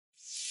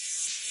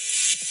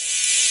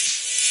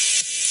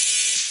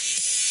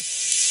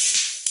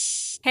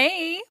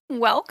Hey,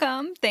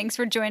 welcome. Thanks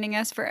for joining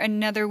us for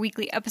another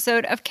weekly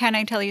episode of Can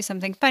I Tell You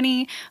Something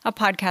Funny, a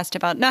podcast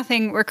about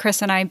nothing where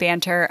Chris and I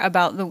banter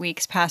about the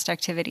week's past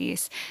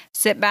activities.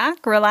 Sit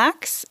back,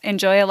 relax,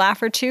 enjoy a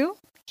laugh or two.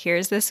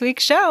 Here's this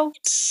week's show.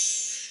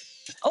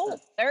 Oh,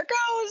 there it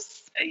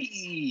goes.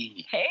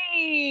 Hey,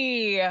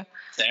 Hey,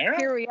 Sarah.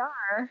 here we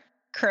are.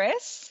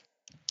 Chris,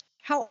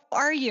 how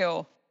are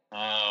you?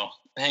 Oh,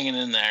 hanging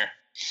in there.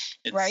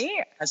 It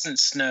Right? hasn't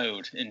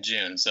snowed in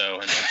June,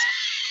 so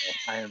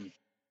I am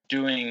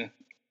doing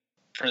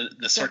for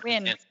the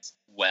circumstances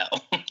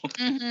well.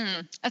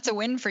 That's a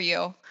win for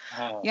you.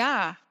 Oh,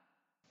 Yeah,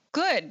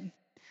 good.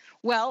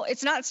 Well,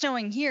 it's not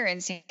snowing here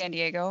in San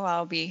Diego.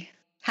 I'll be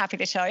happy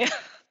to tell you.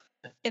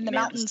 In the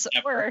mountains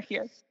or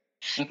here.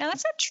 Now,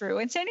 that's not true.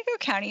 In San Diego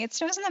County, it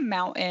snows in the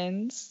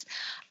mountains.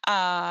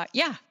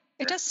 Yeah,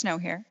 it does snow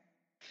here.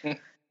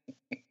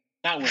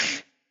 Not windy.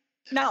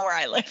 Not where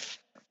I live.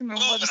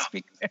 We'll just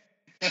speak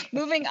there.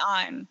 Moving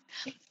on.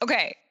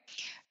 Okay.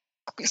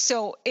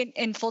 So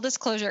in full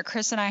disclosure,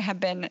 Chris and I have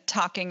been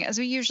talking, as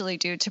we usually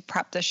do, to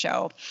prep the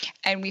show.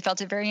 And we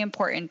felt it very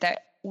important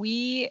that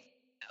we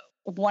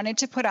wanted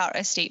to put out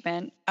a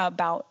statement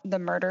about the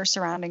murder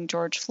surrounding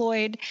George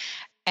Floyd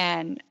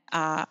and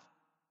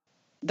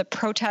the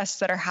protests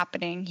that are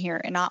happening here,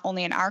 and not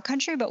only in our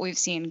country, but we've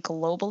seen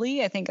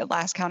globally. I think at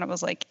last count, it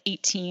was like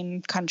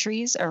 18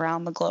 countries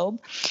around the globe.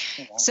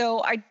 Oh, wow.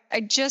 So I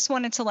just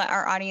wanted to let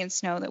our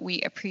audience know that we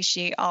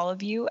appreciate all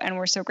of you, and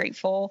we're so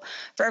grateful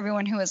for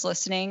everyone who is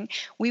listening.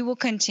 We will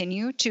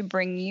continue to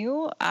bring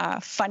you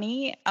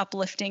funny,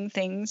 uplifting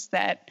things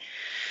that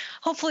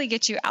hopefully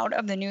get you out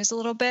of the news a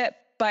little bit,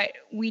 but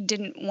we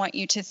didn't want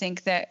you to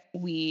think that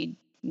we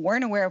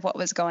weren't aware of what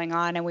was going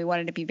on, and we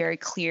wanted to be very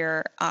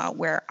clear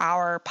where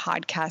our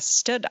podcast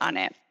stood on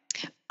it.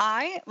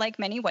 I, like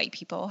many white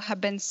people, have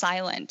been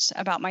silent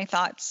about my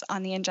thoughts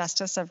on the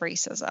injustice of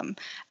racism,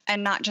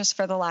 and not just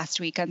for the last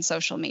week on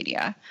social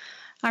media.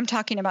 I'm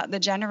talking about the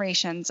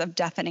generations of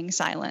deafening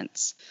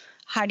silence,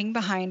 hiding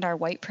behind our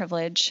white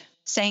privilege,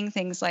 saying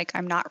things like,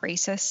 "I'm not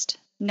racist,"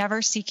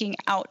 never seeking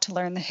out to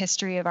learn the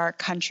history of our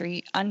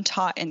country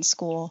untaught in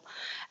school,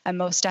 and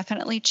most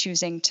definitely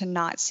choosing to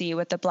not see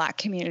what the Black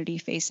community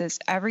faces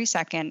every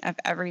second of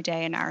every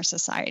day in our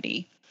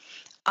society.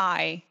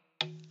 I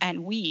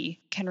and we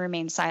can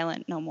remain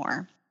silent no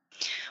more.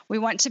 We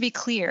want to be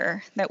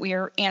clear that we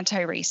are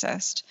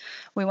anti-racist.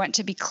 We want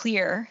to be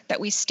clear that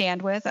we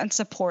stand with and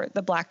support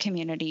the Black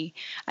community.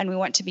 And we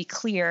want to be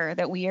clear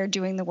that we are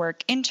doing the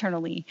work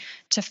internally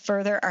to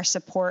further our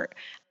support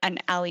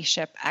and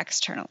allyship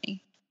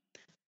externally.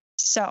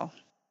 So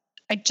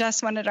I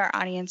just wanted our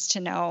audience to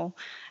know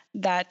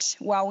that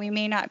while we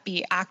may not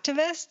be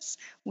activists,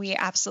 we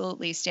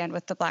absolutely stand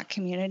with the Black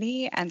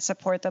community and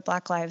support the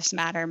Black Lives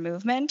Matter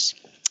movement.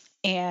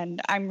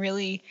 And I'm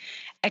really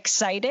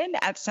excited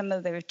at some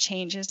of the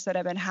changes that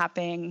have been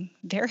happening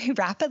very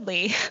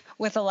rapidly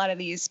with a lot of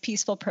these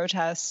peaceful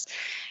protests.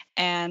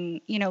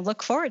 And,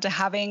 look forward to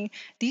having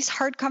these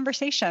hard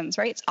conversations,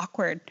 right? It's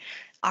awkward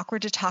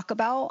to talk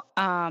about,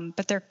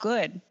 but they're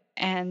good.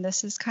 And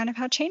this is kind of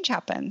how change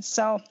happens.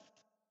 So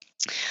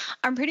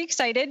I'm pretty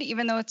excited,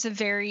 even though it's a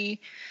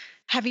very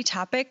heavy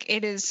topic.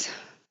 It is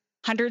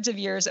hundreds of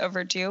years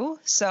overdue.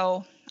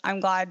 So I'm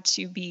glad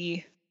to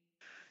be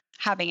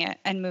having it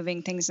and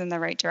moving things in the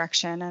right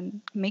direction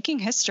and making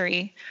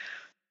history.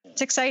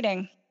 It's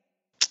exciting.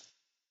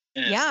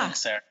 It is. Yeah.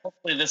 Thanks, Sarah.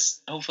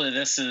 Hopefully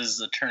this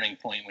is a turning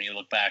point when you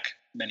look back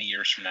many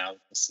years from now.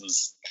 This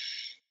was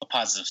a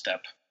positive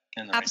step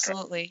in the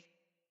Absolutely. Right.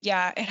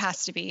 Yeah, it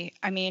has to be.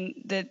 I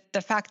mean,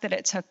 the fact that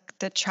it took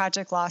the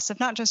tragic loss of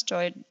not just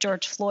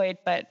George Floyd,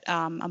 but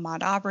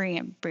Ahmaud Arbery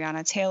and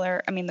Breonna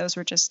Taylor. I mean, those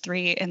were just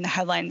three in the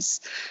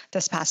headlines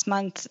this past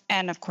month.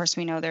 And of course,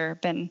 we know there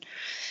have been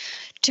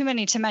too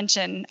many to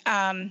mention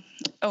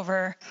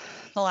over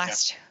the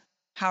last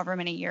however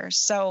many years.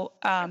 So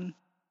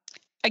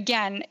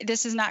again,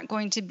 this is not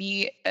going to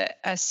be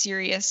a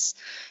serious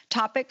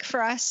topic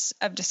for us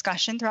of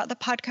discussion throughout the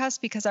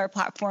podcast because our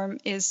platform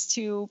is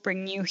to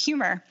bring you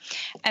humor.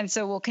 And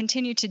so we'll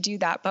continue to do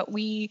that. But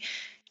we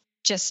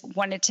just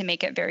wanted to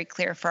make it very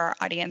clear for our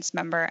audience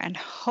member and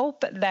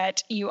hope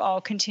that you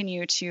all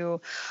continue to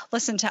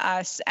listen to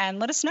us and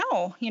let us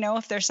know,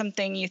 if there's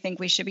something you think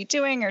we should be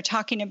doing or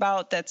talking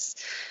about that's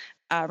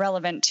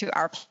relevant to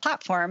our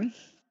platform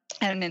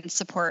and in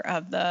support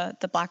of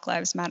the Black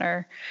Lives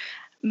Matter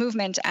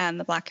movement and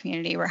the Black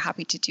community. We're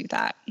happy to do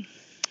that.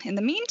 In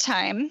the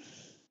meantime,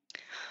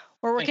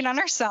 we're working on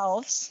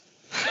ourselves.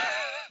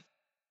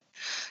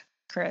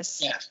 Chris.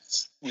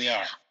 Yes, we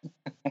are.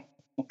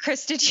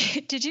 Chris,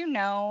 did you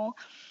know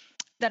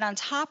that on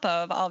top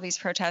of all these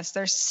protests,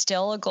 there's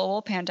still a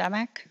global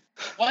pandemic?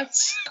 What?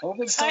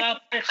 COVID's still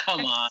out there?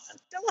 Come on.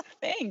 It's still a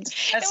thing.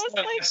 That's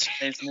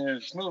yesterday's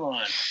news. Move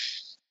on.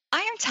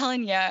 I am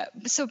telling you.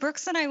 So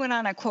Brooks and I went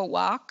on a quote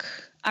walk.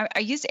 I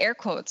used air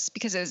quotes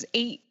because it was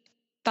 8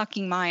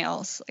 fucking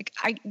miles.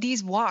 Like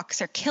these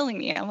walks are killing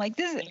me. I'm like,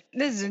 this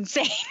is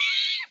insane.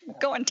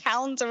 Going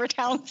towns over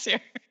towns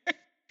here.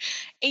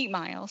 8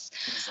 miles.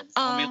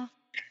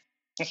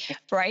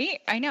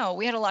 Right? I know.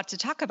 We had a lot to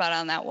talk about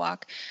on that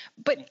walk.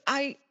 But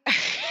right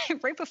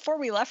before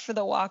we left for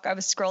the walk, I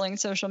was scrolling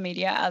social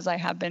media, as I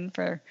have been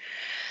for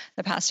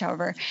the past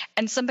however,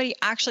 and somebody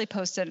actually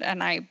posted,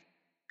 and I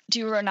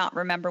do not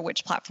remember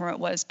which platform it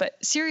was, but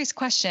serious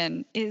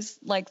question, is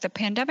like the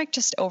pandemic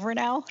just over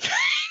now?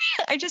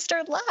 I just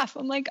started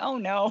laughing. I'm like, oh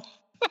no.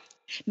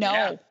 No.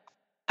 Yeah.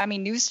 I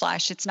mean,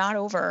 newsflash, it's not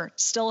over.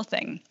 Still a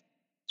thing.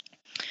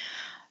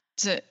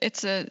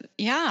 It's a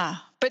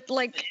but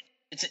like,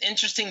 it's an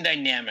interesting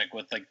dynamic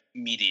with like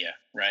media,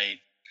 right?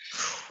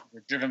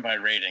 They're driven by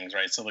ratings,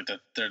 right? So like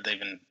they've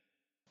been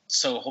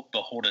so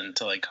beholden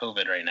to like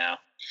COVID right now,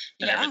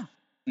 and every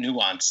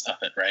nuance of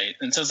it, right?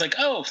 And so it's like,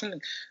 oh,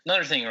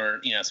 another thing,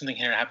 or something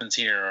here happens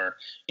here, or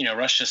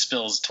Russia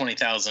spills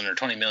 20,000 or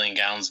 20 million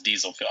gallons of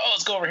diesel fuel. Oh,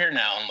 let's go over here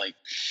now, and like,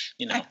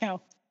 I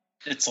know.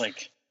 It's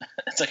like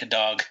a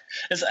dog.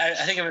 I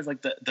think of it as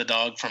like the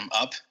dog from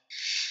Up.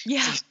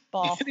 Yeah,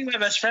 Ball. You think my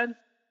best friend?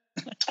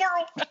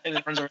 Squirrel. And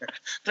it runs over. But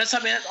that's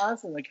how, man,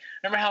 honestly, like,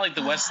 remember how like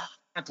the West,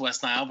 not the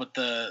West Nile, but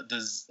the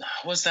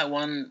what's that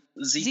one?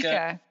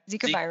 Zika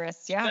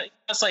virus. Yeah.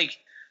 It's like,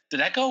 did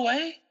that go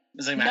away?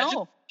 Is it magic?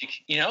 No.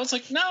 It's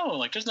like, no,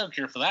 like there's no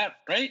cure for that,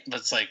 right?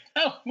 But it's like,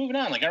 oh, moving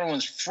on. Like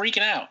everyone's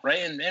freaking out, right?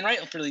 And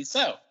rightfully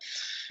so.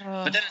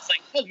 But then it's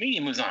like, the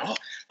media moves on. Oh,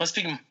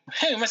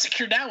 we must have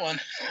cured that one.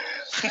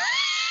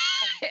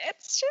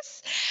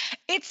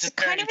 It's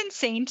kind of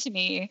insane to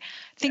me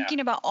thinking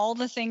about all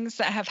the things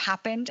that have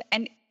happened,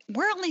 and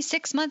we're only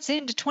 6 months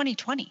into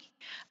 2020.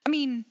 I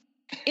mean,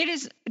 it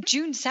is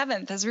June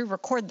 7th as we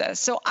record this,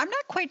 so I'm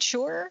not quite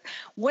sure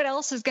what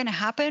else is going to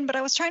happen, but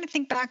I was trying to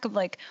think back of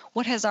like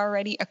what has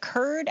already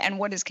occurred and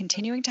what is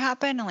continuing to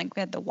happen. And like we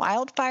had the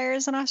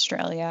wildfires in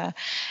Australia,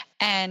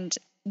 and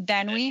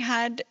then we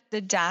had the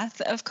death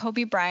of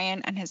Kobe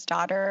Bryant and his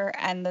daughter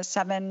and the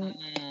 7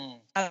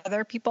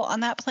 other people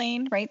on that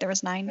plane, right? There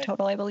was 9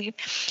 total, I believe.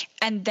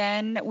 And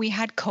then we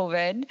had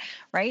COVID,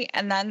 right?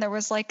 And then there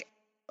was like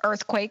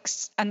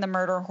earthquakes and the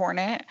murder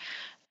hornet.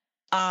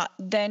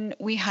 Then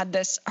we had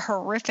this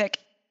horrific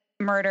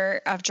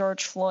murder of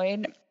George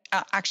Floyd.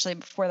 Actually,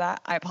 before that,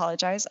 I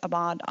apologize,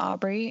 Ahmaud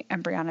Arbery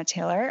and Breonna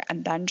Taylor,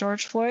 and then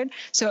George Floyd.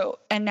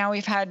 And now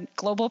we've had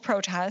global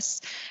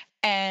protests,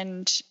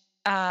 and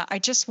I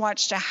just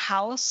watched a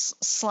house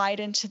slide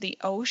into the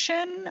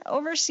ocean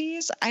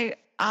overseas. I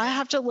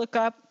have to look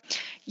up.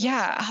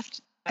 Yeah,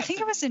 I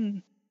think it was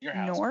in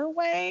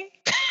Norway.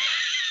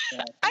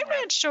 Yeah, I'm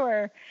not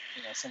sure.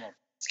 Some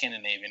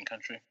Scandinavian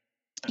country.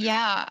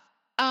 Yeah.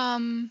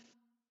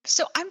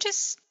 So I'm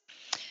just.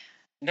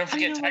 Don't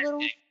forget Tiger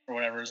King or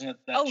whatever, isn't it?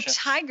 That show?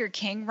 Tiger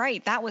King,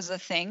 right? That was a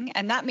thing,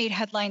 and that made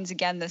headlines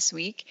again this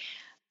week.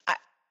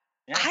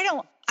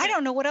 I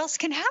don't know what else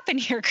can happen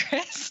here,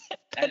 Chris.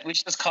 We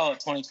should just call it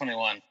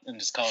 2021 and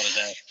just call it a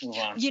day. Move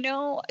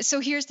on. So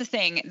here's the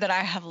thing that I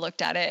have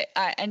looked at it,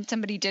 and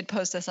somebody did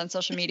post this on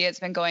social media. It's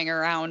been going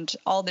around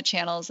all the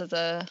channels as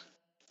a,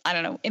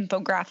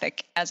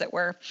 infographic, as it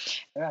were.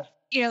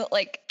 Yeah.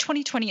 Like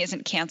 2020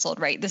 isn't canceled,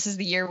 right? This is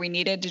the year we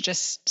needed to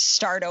just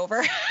start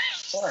over.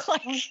 Sure.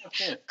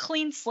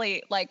 Clean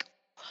slate, like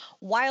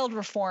wild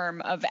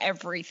reform of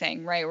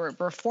everything, right? We're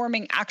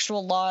reforming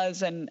actual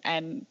laws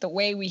and the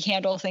way we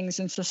handle things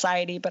in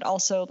society, but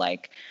also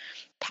like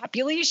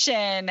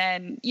population,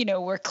 and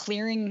we're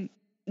clearing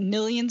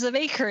millions of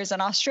acres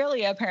in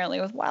Australia apparently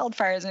with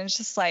wildfires, and it's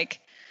just like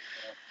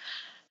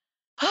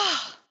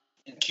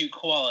and cute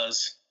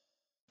koalas.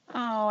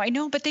 Oh, I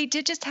know, but they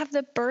did just have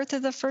the birth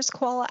of the first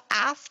koala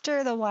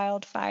after the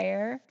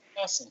wildfire.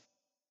 Awesome.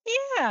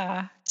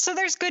 Yeah. So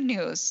there's good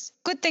news.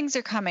 Good things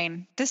are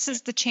coming. This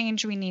is the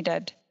change we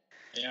needed.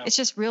 Yeah. It's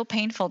just real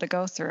painful to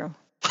go through.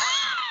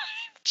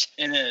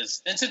 It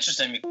is. It's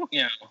interesting,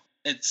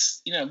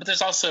 it's, but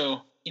there's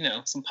also,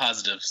 some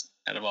positives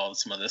out of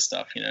some of this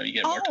stuff, you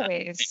get more time.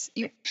 Always.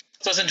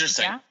 So it's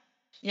interesting.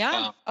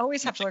 Yeah.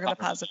 Always have to look at the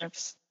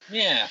positives.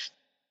 Yeah.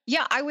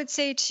 Yeah. I would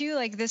say too,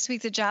 like this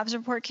week, the jobs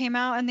report came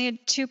out and they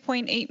had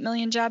 2.8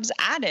 million jobs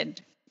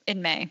added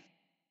in May.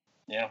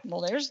 Yeah.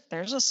 Well,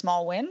 there's a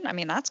small win. I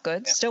mean, that's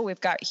good. Yeah. Still, we've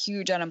got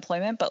huge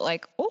unemployment, but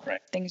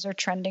things are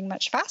trending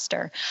much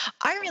faster.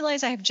 I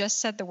realize I have just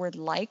said the word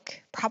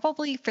 "like"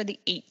 probably for the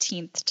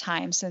 18th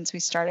time since we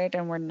started,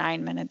 and we're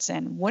 9 minutes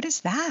in. What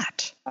is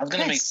that? I was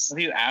going to make fun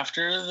of you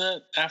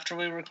after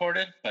we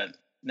recorded, but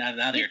now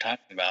that you're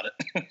talking about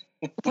it.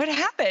 What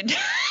happened?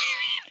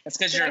 That's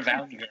because you're a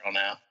Valley girl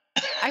now.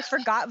 I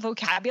forgot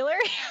vocabulary.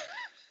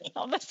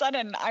 All of a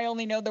sudden, I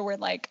only know the word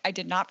 "like." I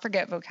did not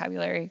forget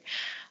vocabulary.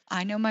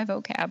 I know my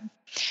vocab.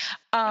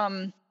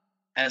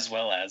 As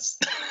well as.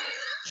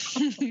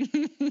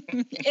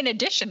 In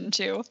addition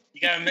to.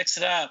 You got to mix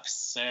it up,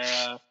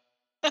 Sarah.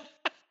 What's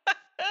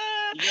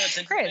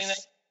interesting,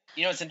 Chris.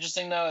 What's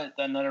interesting, though?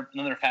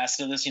 Another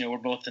facet of this, we're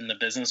both in the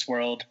business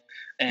world.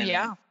 And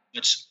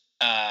which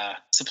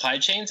supply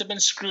chains have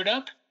been screwed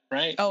up,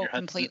 right? Oh,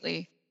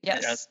 completely.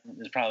 Yes.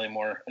 Is probably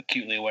more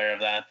acutely aware of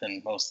that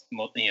than most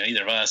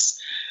either of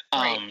us.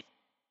 Right.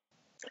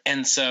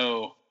 And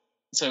so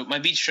my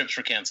beach trips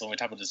were canceled. We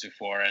talked about this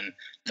before, and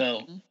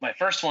my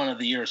first one of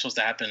the year was supposed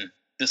to happen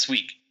this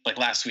week, like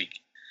last week.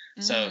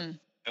 So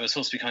I was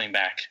supposed to be coming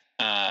back.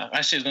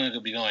 Actually, I was going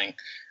to be going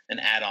an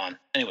add-on.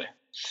 Anyway,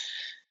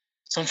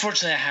 so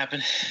unfortunately that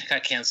happened.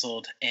 Got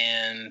canceled,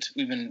 and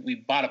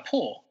we bought a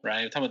pool,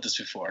 right? We talked about this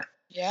before.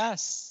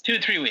 Yes. 2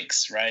 to 3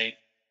 weeks, right?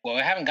 Well,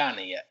 I haven't gotten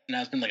it yet.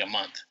 Now it's been like a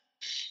month.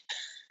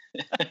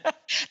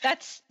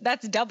 That's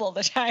double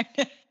the time.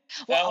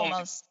 Well,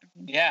 almost.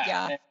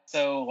 Yeah.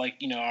 So, like,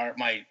 you know,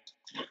 my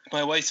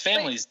wife's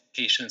family's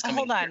vacation is coming.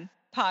 Hold on.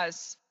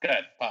 Pause.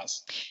 Good.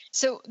 Pause.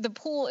 So the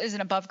pool is an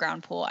above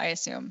ground pool, I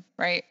assume,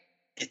 right?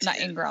 It's not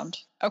in ground.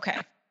 Okay.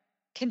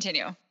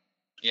 Continue.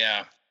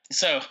 Yeah.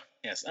 So,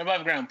 yes, an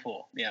above ground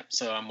pool. Yeah.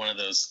 So I'm one of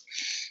those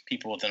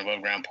people with an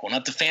above ground pool,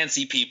 not the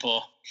fancy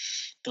people.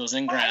 Those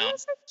in ground. I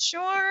wasn't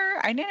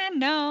sure. I didn't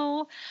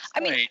know.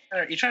 Wait,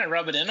 are you trying to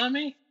rub it in on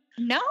me?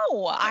 No,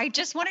 I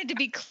just wanted to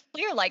be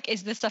clear. Like,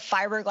 is this a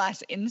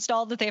fiberglass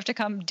install that they have to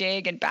come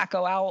dig and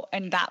backhoe out?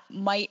 And that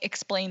might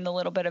explain the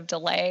little bit of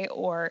delay.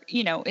 Or,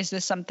 you know, is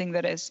this something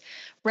that is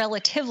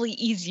relatively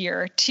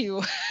easier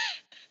to,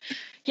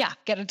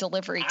 get a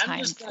delivery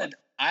time?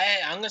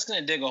 I'm just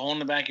gonna dig a hole in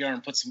the backyard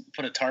and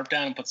put a tarp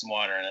down and put some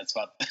water in it. That's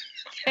about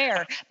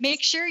fair.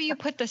 Make sure you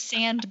put the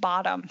sand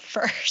bottom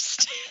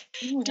first.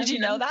 Did you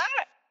know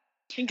that?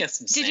 You can get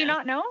some sand. Did you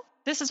not know?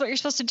 This is what you're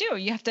supposed to do.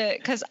 You have to,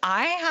 because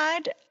I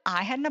had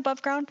an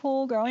above ground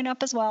pool growing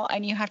up as well.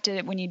 And you have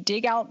to, when you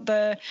dig out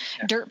the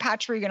dirt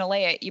patch where you're going to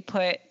lay it, you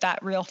put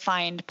that real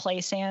fine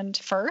play sand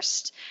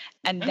first.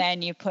 And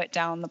then you put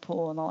down the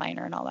pool and the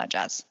liner and all that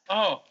jazz.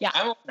 Oh,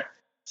 yeah.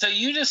 So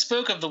you just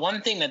spoke of the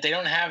one thing that they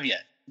don't have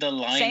yet. The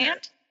liner.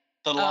 Sand?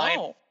 The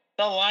liner.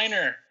 The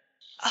liner.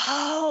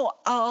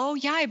 Oh,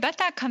 yeah. I bet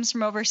that comes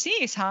from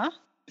overseas, huh?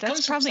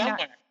 That's probably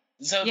not.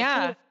 So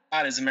the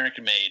pool is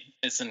American made.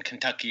 It's in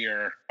Kentucky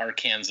or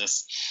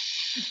Arkansas.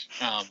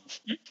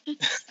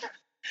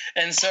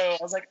 And so I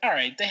was like, all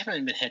right, they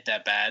haven't been hit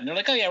that bad. And they're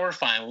like, oh yeah, we're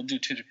fine. We'll do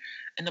 2.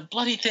 And the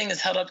bloody thing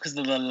is held up because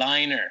of the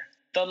liner.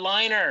 The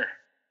liner.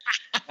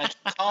 I'm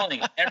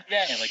calling every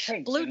day. I'm like,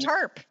 hey, blue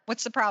tarp.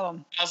 What's the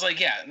problem? I was like,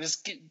 yeah,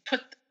 just can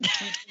you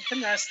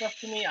send that stuff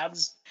to me? I'll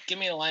just give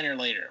me a liner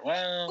later.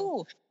 Well,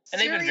 ooh,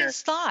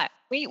 serious thought.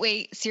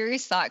 Wait,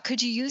 serious thought.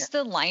 Could you use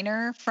the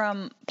liner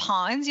from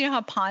ponds? You know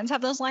how ponds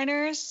have those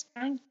liners?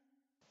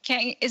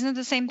 Isn't it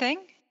the same thing?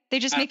 They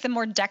just make them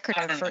more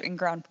decorative for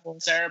in-ground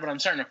pools. Sarah, but I'm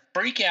starting to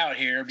freak out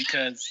here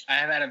because I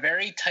have had a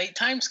very tight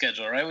time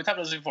schedule, right? We talked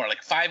about this before,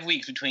 like 5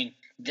 weeks between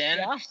then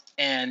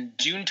and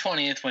June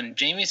 20th, when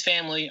Jamie's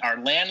family,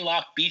 our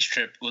landlocked beach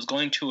trip was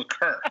going to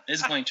occur.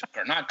 Is going to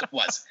occur.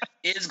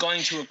 Is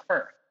going to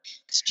occur.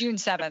 It's June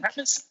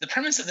 7th. The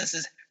premise of this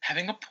is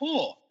having a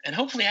pool and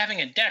hopefully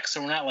having a deck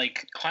so we're not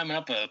like climbing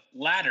up a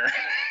ladder.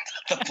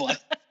 Oh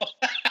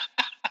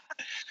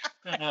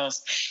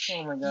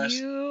my gosh.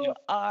 You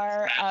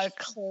are a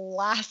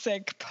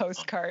classic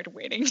postcard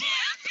waiting.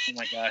 Oh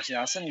my gosh. Yeah,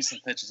 I'll send you some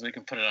pictures. We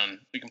can put it on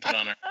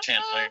our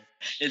channel later.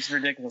 It's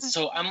ridiculous.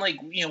 So I'm like,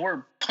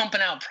 we're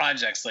pumping out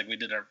projects. Like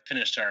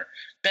finished our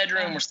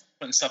bedroom. We're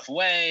putting stuff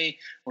away.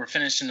 We're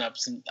finishing up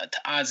some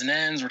odds and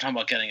ends. We're talking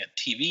about getting a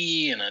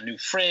TV and a new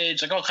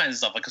fridge, like all kinds of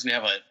stuff. Like, cause we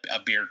have a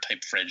beer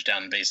type fridge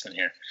down in the basement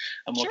here.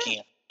 I'm looking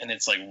at, and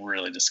it's like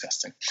really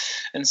disgusting.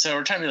 And so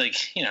we're trying to be like,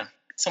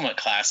 somewhat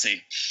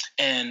classy,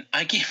 and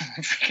I keep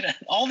freaking out.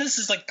 All this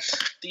is like,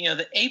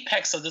 the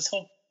apex of this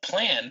whole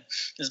plan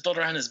is built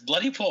around this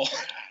bloody pool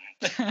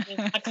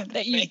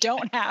that you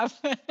don't have.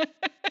 I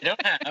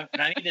don't have,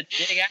 and I need to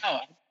dig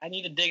out. I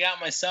need to dig out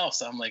myself.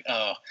 So I'm like,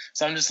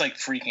 so I'm just like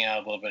freaking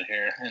out a little bit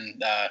here,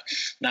 and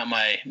not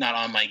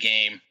on my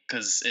game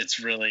because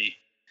it's really,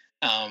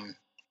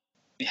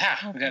 we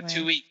got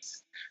 2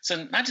 weeks.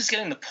 So not just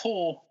getting the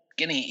pool,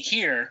 getting it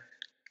here.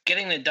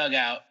 Getting it dug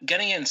out,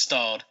 getting it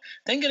installed,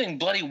 then getting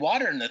bloody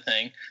water in the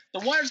thing. The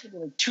water's going to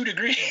be like 2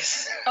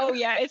 degrees. Oh,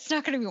 yeah. It's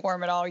not going to be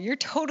warm at all. You're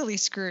totally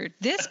screwed.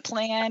 This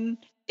plan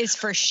is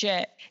for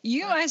shit.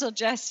 You might as well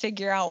just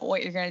figure out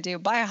what you're going to do.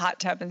 Buy a hot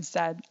tub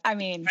instead. I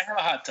mean. I have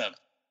a hot tub.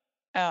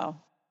 Oh.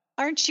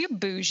 Aren't you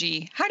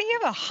bougie? How do you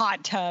have a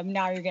hot tub?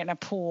 Now you're getting a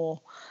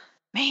pool.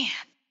 Man.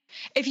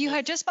 If you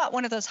had just bought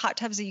one of those hot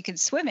tubs that you could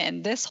swim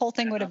in, this whole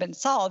thing would have been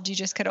solved. You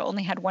just could have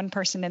only had one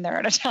person in there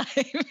at a time.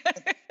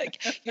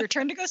 Like, your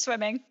turn to go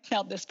swimming.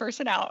 Help this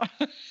person out.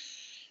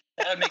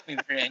 That would make me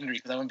very angry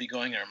because I wouldn't be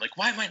going there. I'm like,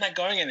 why am I not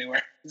going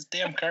anywhere? This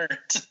damn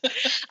cart.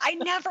 I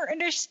never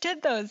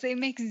understood those. They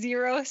make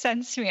zero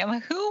sense to me. I'm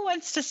like, who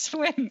wants to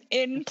swim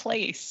in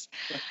place?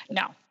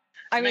 No.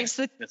 I mean, it's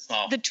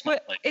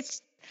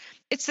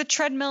the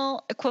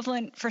treadmill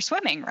equivalent for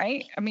swimming,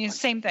 right? I mean, it's the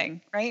same thing,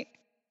 right?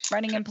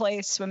 Running in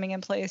place, swimming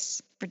in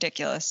place,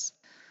 ridiculous.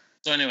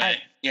 So anyway,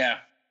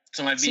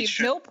 so my beach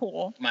trip, no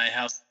pool, my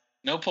house,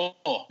 no pool.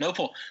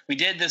 We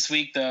did this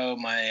week though.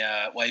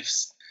 My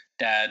wife's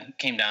dad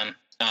came down,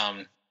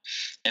 and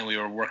we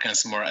were working on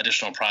some more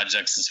additional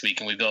projects this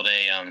week. And we built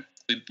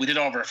we did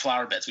all of our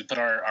flower beds. We put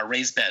our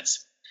raised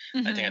beds.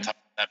 Mm-hmm. I think I talked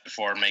about that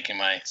before.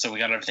 So we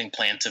got everything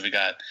planted. We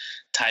got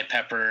Thai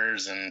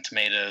peppers and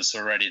tomatoes. So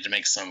we're ready to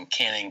make some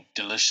canning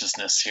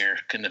deliciousness here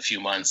in a few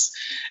months.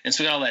 And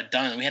so we got all that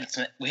done.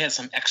 We had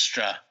some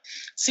extra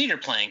cedar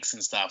planks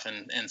and stuff,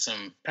 and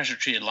some pressure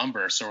treated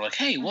lumber. So we're like,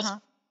 hey,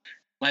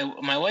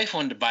 my wife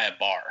wanted to buy a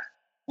bar.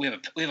 We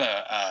have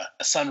a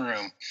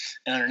sunroom,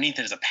 and underneath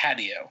it is a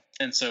patio,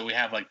 and so we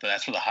have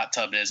that's where the hot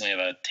tub is, and we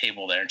have a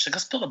table there. And she's like,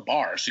 let's build a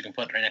bar so you can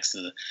put it right next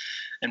to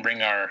and bring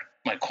my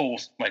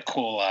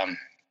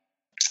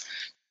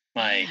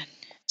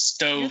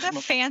stove. You're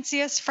the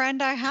fanciest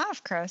friend I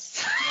have,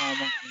 Chris.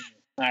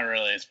 Not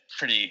really. It's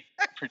pretty.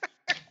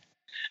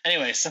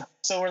 Anyway, so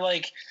we're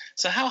like,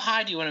 so how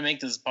high do you want to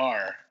make this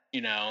bar?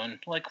 And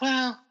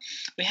well,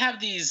 we have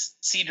these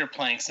cedar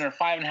planks and they're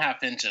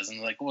 5.5 inches, and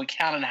we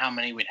counted how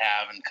many we'd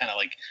have and kind of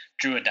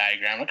drew a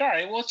diagram. All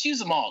right, well, let's use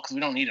them all because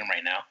we don't need them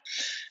right now.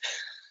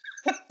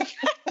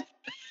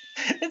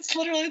 It's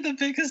literally the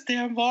biggest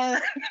damn bar.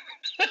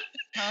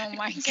 Oh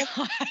my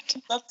God. It's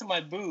up to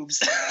my boobs.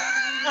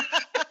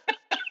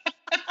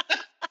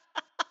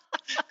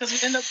 Because we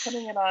end up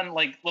putting it on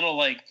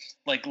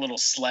little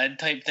sled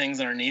type things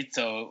underneath,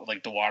 so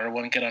the water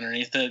wouldn't get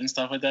underneath it and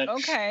stuff like that.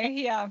 Okay,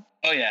 yeah.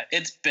 Oh yeah,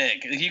 it's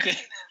big. You could.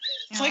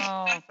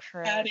 It's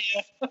Chris.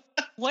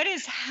 What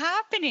is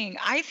happening?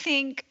 I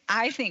think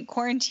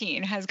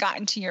quarantine has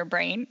gotten to your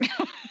brain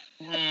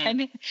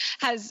and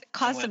has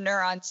caused the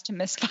neurons to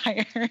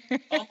misfire.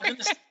 Oh my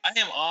goodness, I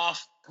am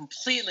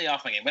completely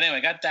off my game. But anyway,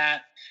 I got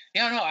that.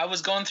 Yeah, no, I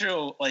was going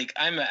through I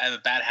have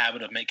a bad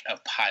habit of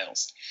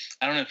piles.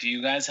 I don't know if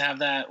you guys have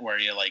that, where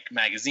you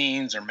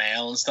magazines or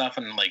mail and stuff,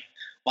 and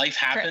life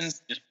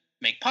happens, Chris, just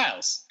make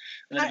piles.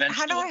 And then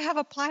how do I have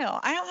a pile?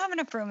 I don't have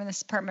enough room in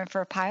this apartment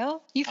for a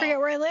pile. You forget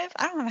where I live?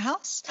 I don't have a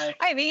house.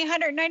 I have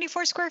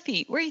 894 square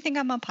feet. Where do you think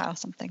I'm gonna pile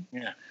something?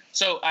 Yeah.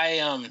 So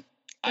I'm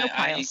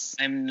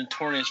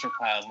notorious for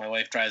piles. My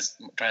wife drives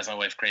my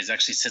wife crazy.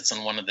 Actually sits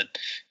on one of the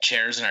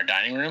chairs in our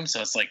dining room,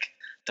 so it's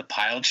the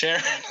pile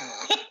chair.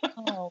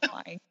 Oh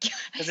my God.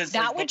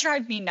 That would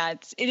drive me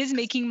nuts. It is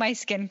making my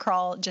skin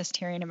crawl just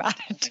hearing about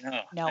it.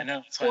 I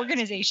know.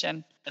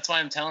 Organization. That's why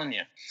I'm telling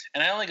you.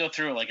 And I only go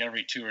through it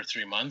every 2 or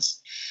 3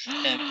 months.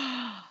 And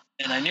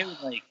I knew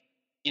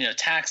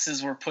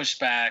taxes were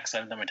pushed back, so I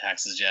haven't done my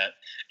taxes yet.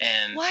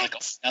 And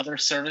other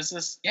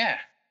services. Yeah.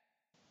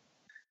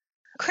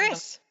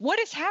 Chris, what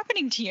is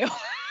happening to you?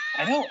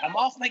 I know, I'm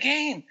off my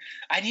game.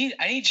 I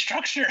need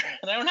structure,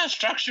 and I don't have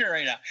structure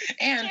right now.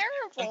 And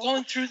I'm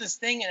going through this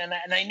thing,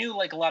 and I knew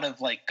a lot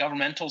of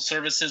governmental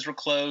services were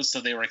closed,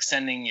 so they were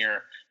extending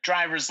your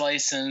driver's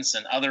license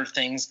and other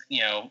things,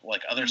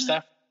 other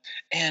stuff.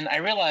 And I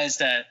realized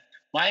that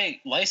my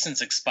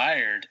license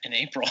expired in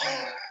April.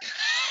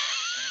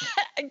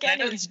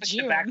 Again, it was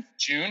June. Back to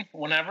June,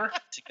 whenever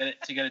to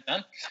get it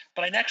done.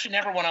 But I actually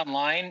never went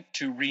online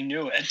to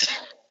renew it.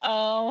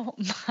 Oh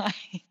my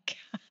God.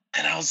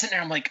 And I was sitting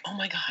there, I'm like, oh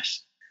my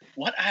gosh,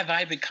 what have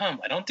I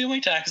become? I don't do my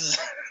taxes.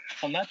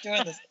 I'm not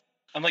doing this.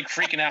 I'm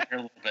freaking out here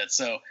a little bit.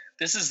 So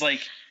this is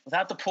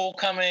without the pool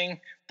coming,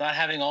 without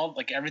having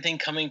everything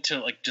coming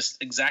to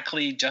just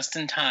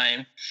in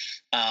time,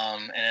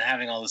 and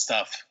having all this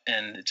stuff,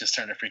 and it just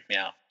started to freak me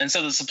out. And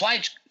so the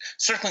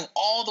circling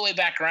all the way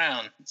back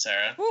around,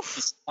 Sarah,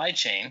 the supply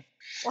chain.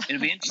 It'll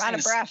be interesting. I'm out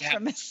of breath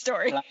from this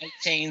story. Supply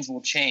chains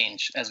will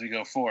change as we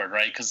go forward,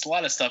 right? Because a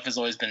lot of stuff has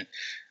always been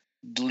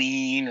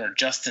lean or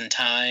just in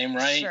time,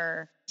 right?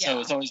 Sure. Yeah. So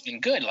it's always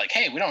been good.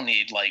 Hey, we don't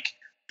need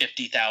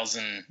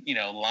 50,000,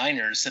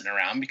 liners sitting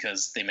around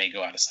because they may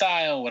go out of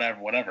style,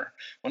 whatever.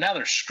 Well, now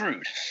they're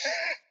screwed.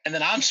 And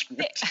then I'm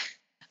screwed.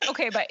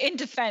 Okay, but in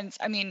defense,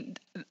 I mean,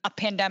 a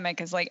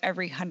pandemic is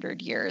every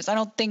 100 years. I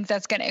don't think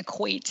that's going to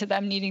equate to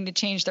them needing to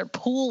change their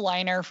pool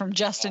liner from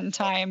just in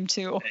time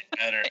to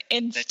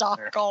in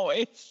stock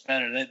always.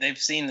 Better. They've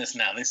seen this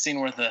now. They've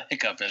seen where the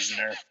hiccup is in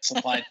their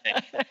supply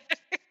chain.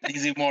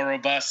 Needs to be more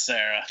robust,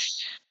 Sarah.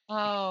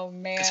 Oh,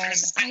 man.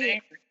 Chris is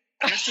angry.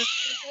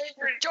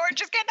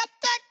 George is getting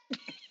upset.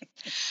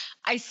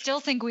 I still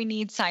think we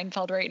need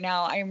Seinfeld right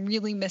now. I'm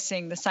really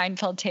missing the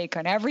Seinfeld take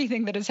on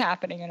everything that is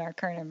happening in our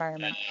current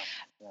environment.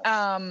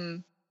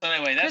 So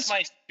anyway, that's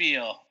my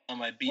spiel on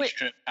my beach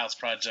trip house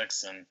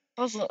projects. And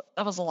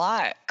that was a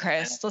lot,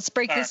 Chris. Let's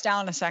break this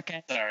down a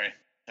second. Sorry.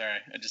 I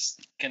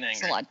just get angry.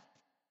 It's a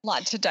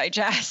lot to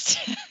digest.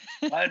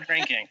 A lot of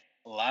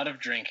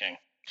drinking.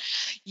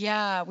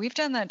 Yeah, we've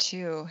done that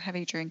too.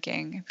 Heavy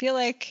drinking. I feel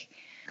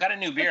got a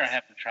new beer I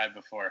have to try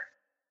before.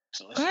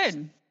 So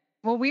good.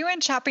 Well, we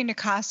went shopping to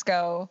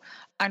Costco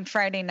on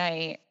Friday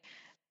night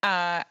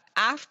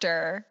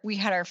after we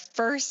had our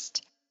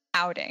first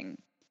outing.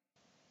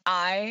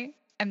 I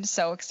am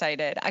so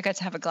excited. I got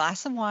to have a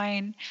glass of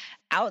wine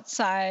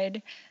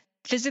outside,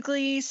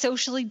 physically,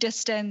 socially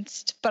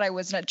distanced, but I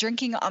was not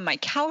drinking on my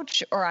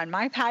couch or on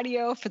my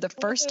patio for the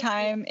first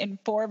time in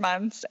 4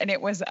 months, and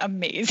it was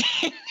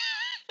amazing.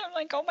 I'm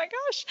like, oh my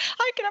gosh,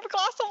 I can have a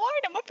glass of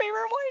wine at my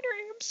favorite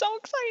winery. I'm so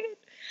excited.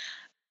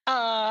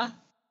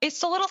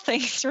 It's the little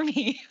things for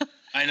me.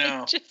 I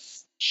know.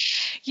 Just,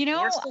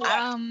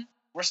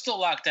 we're still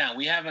locked down.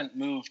 We haven't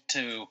moved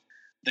to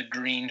the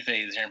green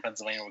phase here in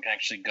Pennsylvania. We can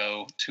actually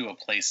go to a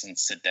place and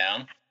sit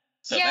down.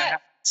 So yeah,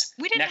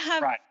 we didn't have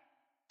Friday.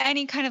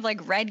 Any kind of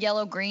like red,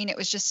 yellow, green. It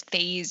was just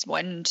phase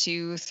 1,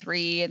 2,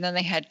 3, and then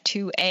they had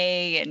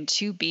 2A and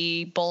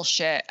 2B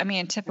bullshit. I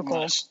mean,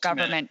 typical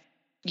government.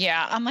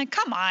 Yeah, I'm like,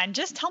 come on,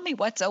 just tell me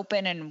what's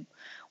open and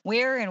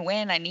where and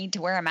when I need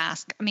to wear a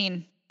mask. I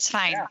mean, it's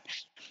fine.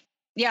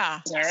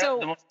 Yeah. Sarah, so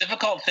the most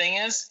difficult thing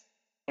is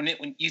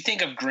when you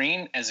think of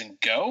green as in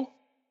go.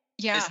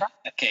 Yeah. It's not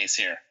the case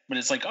here, but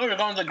it's like, oh, you're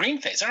going to the green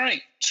phase. All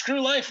right,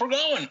 screw life, we're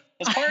going.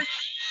 Let's party.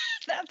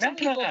 That's what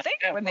people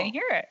think when they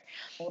hear it.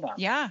 Hold on.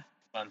 Yeah.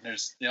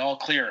 They all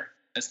clear.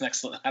 This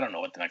next, I don't know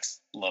what the next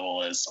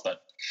level is,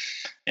 but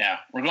yeah,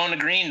 we're going to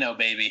green though,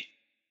 baby.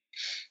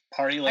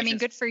 Party like. I mean,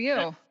 good for you.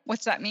 Yeah.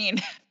 What's that mean?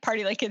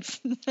 Party like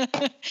it's.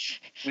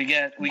 we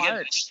get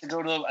to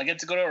go to. I get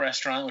to go to a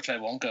restaurant, which I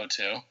won't go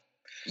to.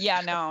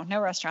 Yeah, no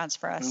restaurants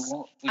for us.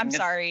 I'm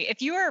sorry.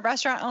 If you are a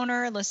restaurant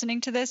owner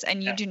listening to this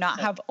and you do not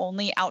have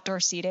only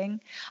outdoor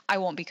seating, I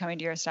won't be coming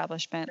to your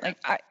establishment. Like,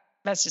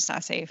 that's just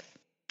not safe.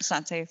 It's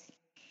not safe.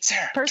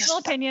 Sarah, personal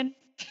opinion.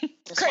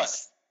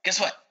 Chris. Guess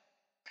what?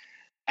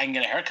 I can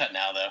get a haircut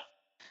now, though.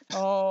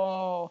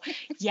 Oh,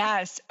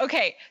 yes.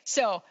 Okay,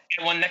 so.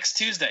 One next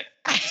Tuesday.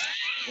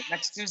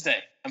 Next Tuesday.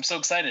 I'm so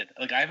excited.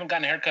 Like, I haven't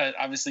gotten a haircut,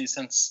 obviously,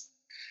 since.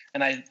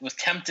 And I was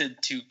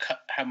tempted to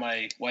have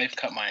my wife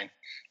cut mine,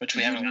 which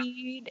we haven't.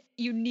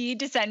 You need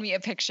to send me a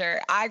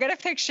picture. I got a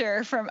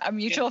picture from a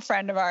mutual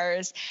friend of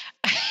ours.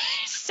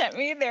 Sent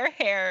me their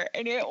hair,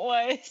 and it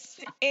was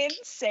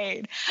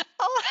insane.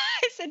 Oh,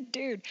 I said,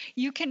 dude,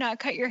 you cannot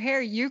cut your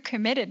hair. You're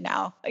committed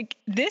now. Like,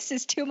 this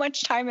is too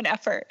much time and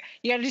effort.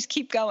 You got to just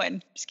keep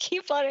going. Just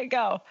keep letting it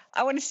go.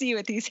 I want to see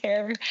what these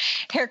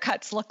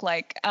haircuts look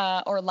like,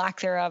 or lack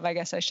thereof, I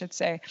guess I should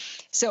say.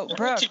 So,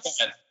 Brooks.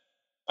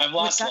 I've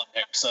lost a lot of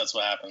hair, so that's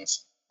what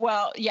happens.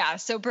 Well, yeah.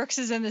 So Brooks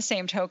is in the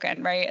same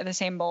token, right? In the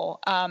same bowl.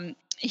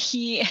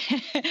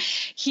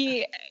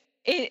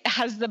 It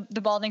has the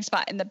balding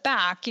spot in the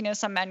back. You know,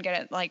 some men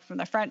get it like from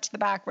the front to the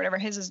back, whatever.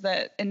 His is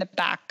in the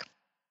back.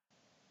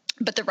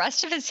 But the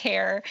rest of his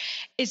hair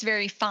is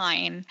very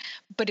fine,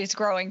 but it's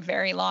growing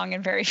very long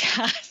and very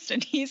fast.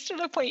 And he's to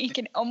the point he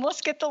can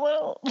almost get the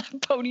little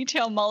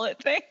ponytail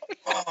mullet thing.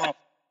 Oh,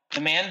 the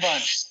man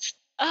bun.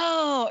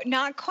 Oh,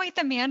 not quite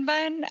the man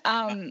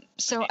bun.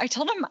 So I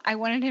told him I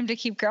wanted him to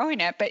keep growing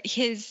it, but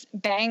his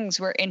bangs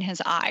were in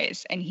his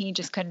eyes and he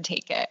just couldn't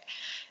take it.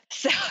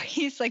 So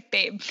he's like,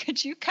 babe,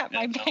 could you cut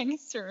my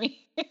bangs for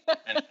me?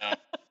 I know.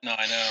 No,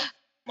 I know.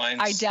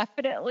 I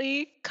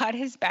definitely cut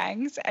his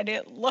bangs and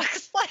it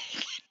looks like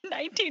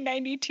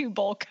 1992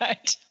 bowl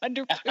cut,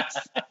 100%.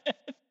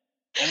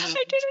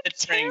 I did a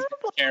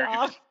terrible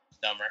job.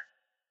 Dumber.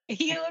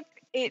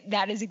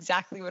 That is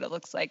exactly what it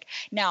looks like.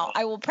 Now,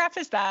 I will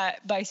preface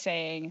that by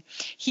saying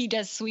he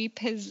does sweep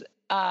his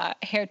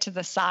hair to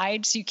the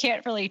side, so you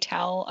can't really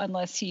tell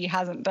unless he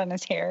hasn't done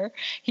his hair.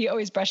 He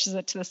always brushes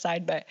it to the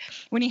side, but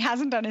when he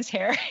hasn't done his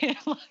hair,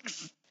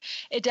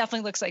 it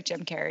definitely looks like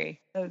Jim Carrey.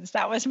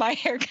 That was my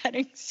hair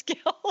cutting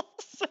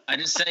skills. I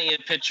just sent you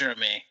a picture of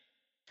me.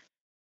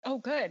 Oh,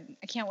 good.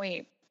 I can't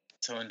wait.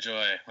 So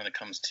enjoy when it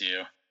comes to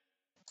you.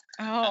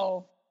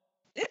 Oh,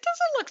 it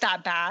doesn't look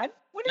that bad.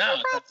 What is your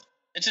problem?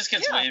 It just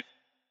gets wavy.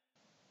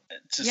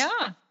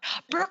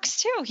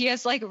 Brooks too. He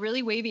has like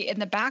really wavy in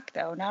the back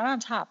though, not on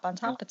top. On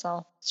top, it's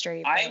all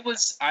straight. I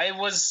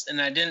was,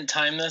 and I didn't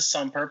time this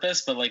on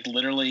purpose, but like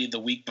literally the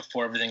week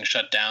before everything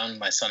shut down,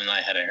 my son and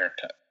I had a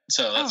haircut.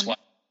 So that's why.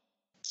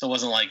 So it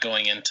wasn't like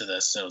going into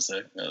this. It was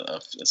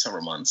a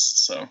several months.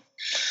 So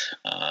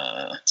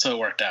it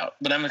worked out.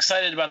 But I'm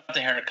excited about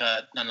the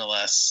haircut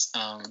nonetheless.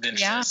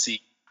 Interested to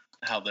see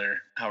how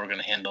we're going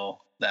to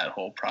handle that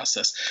whole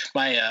process.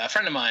 My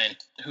friend of mine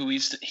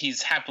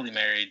he's happily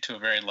married to a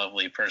very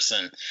lovely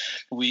person.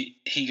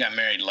 He got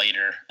married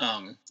later,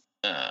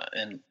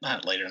 and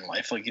not later in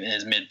life, like in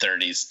his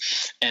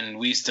mid-30s, and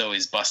we used to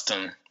always bust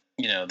him,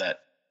 you know,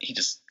 that he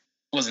just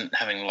wasn't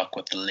having luck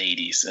with the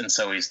ladies, and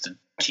so we used to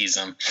tease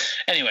him.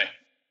 Anyway,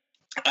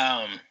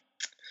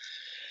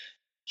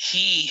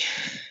 he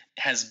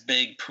has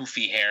big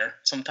poofy hair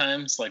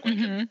sometimes, like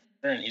when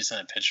and he's in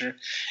a picture,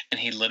 and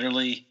he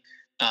literally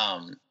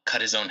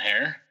cut his own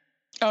hair.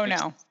 Oh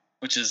no!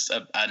 Which is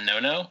a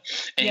no-no.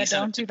 And yeah,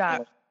 don't do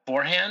that.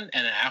 Beforehand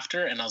and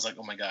after, and I was like,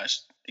 oh my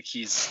gosh,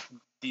 he's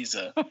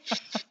a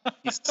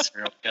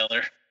serial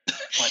killer.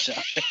 Watch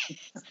out.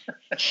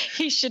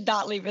 He should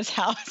not leave his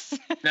house.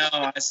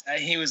 No,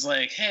 he was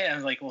like, hey,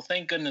 I'm like, well,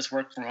 thank goodness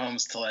work from home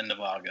is till end of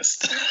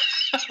August.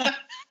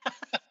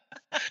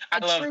 I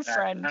love that. Friend.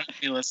 I don't know if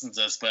he listens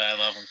to this, but I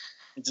love him.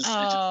 It's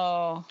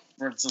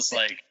just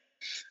like.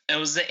 It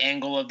was the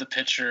angle of the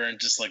picture and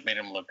just like made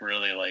him look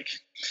really like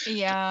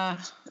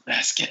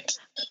basket.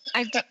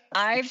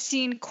 I've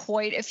seen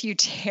quite a few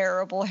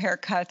terrible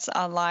haircuts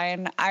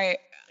online.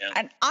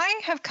 And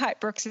I have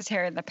cut Brooks's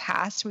hair in the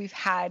past. We've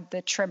had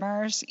the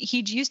trimmers.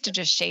 He used to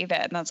just shave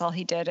it, and that's all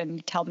he did. And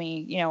he'd tell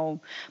me, you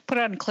know, put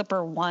on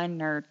clipper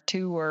 1 or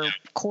 2 or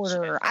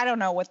quarter. Or I don't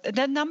know what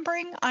the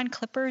numbering on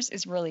clippers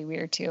is really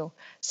weird too.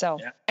 So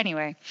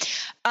anyway,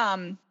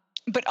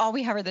 but all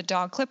we have are the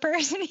dog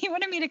clippers, and he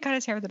wanted me to cut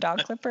his hair with the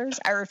dog clippers.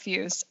 I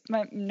refuse.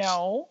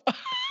 No,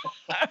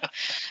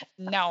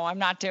 no, I'm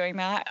not doing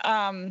that.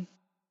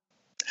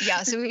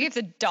 Yeah, so we gave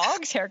the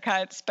dogs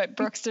haircuts, but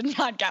Brooks did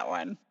not get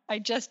one. I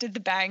just did the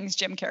bangs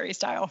Jim Carrey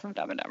style from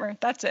Dumb and Dumber.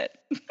 That's it.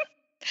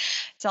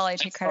 That's all I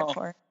take credit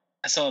for.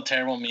 I saw a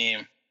terrible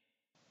meme.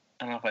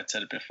 I don't know if I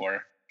said it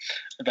before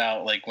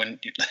about like when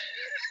you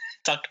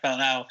talked about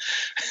how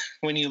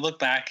when you look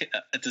back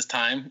at this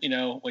time, you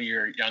know, when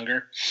you're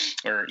younger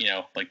or, you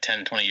know, like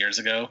 10, 20 years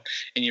ago,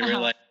 and you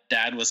realize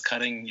dad was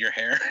cutting your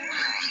hair.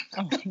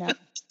 Oh, no.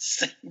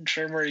 Same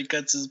trimmer he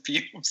cuts his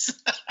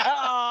pubes.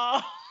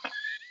 Oh,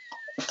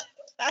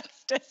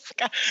 that's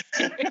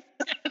disgusting.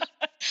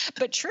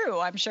 But true,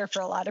 I'm sure,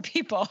 for a lot of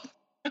people.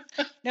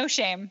 No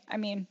shame. I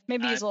mean,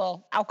 maybe use a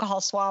little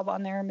alcohol swab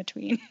on there in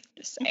between.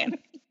 Just saying.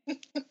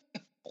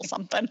 Pull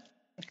something.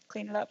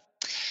 Clean it up.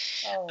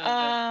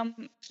 Oh,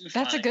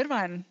 that's a good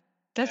one.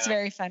 That's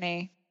very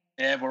funny.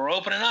 Yeah, but we're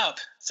opening up.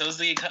 So's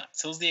the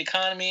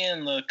economy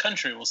and the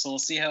country. So we'll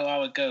see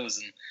how it goes.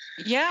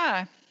 And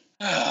yeah.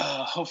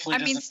 Hopefully. I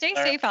mean, stay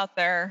safe out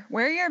there.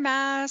 Wear your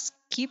mask.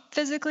 Keep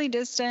physically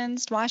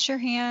distanced. Wash your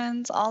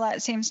hands. All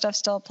that same stuff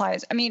still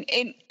applies. I mean,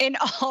 in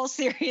all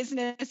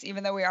seriousness,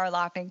 even though we are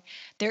laughing,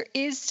 there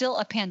is still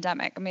a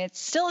pandemic. I mean, it's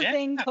still a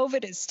thing.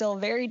 COVID is still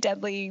very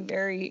deadly,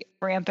 very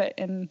rampant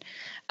in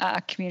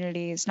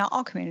communities. Not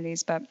all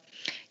communities, but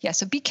yeah.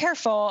 So be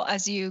careful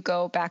as you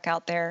go back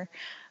out there.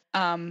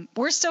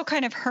 We're still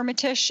kind of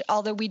hermitish,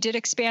 although we did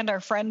expand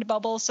our friend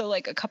bubble. So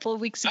like a couple of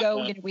weeks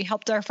ago, we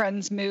helped our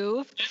friends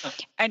move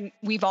and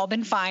we've all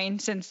been fine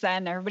since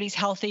then. Everybody's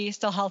healthy,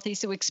 still healthy.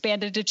 So we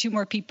expanded to 2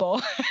 more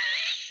people.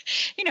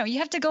 You know, you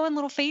have to go in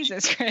little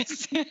phases,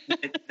 Chris.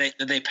 Did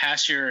they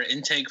pass your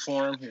intake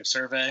form, your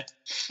survey?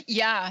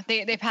 Yeah,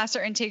 they passed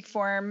our intake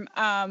form,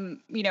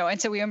 you know,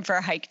 and so we went for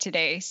a hike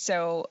today.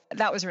 So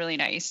that was really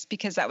nice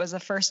because that was the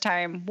first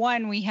time,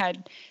 we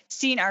had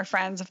seen our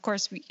friends. Of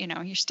course, you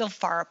know, you're still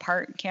far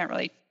apart and can't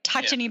really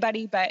touch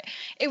anybody, but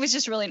it was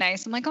just really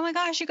nice. I'm like, oh my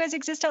gosh, you guys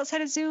exist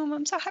outside of Zoom.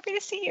 I'm so happy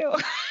to see you.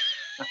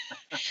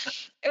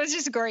 It was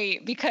just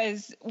great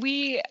because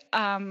we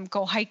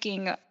go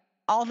hiking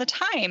all the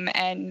time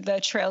and the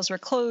trails were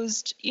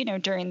closed, you know,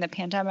 during the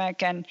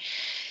pandemic. And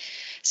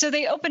so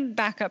they opened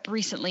back up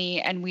recently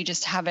and we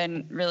just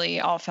haven't really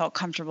all felt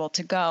comfortable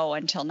to go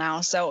until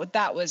now. So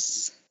that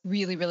was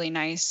really, really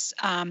nice.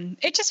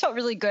 It just felt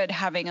really good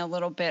having a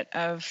little bit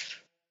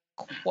of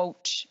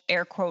quote,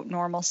 air quote,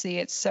 normalcy.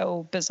 It's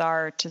so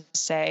bizarre to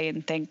say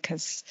and think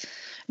because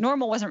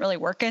normal wasn't really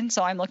working.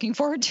 So I'm looking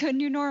forward to a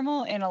new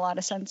normal in a lot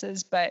of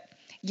senses, but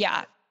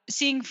yeah,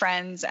 seeing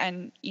friends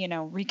and, you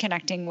know,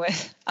 reconnecting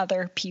with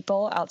other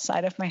people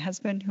outside of my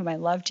husband, whom I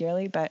love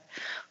dearly, but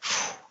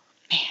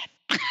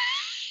man,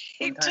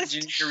 sometimes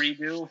you need to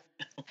redo.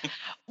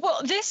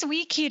 Well, this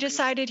week he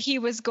decided he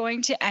was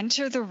going to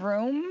enter the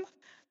room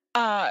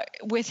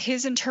with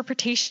his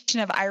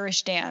interpretation of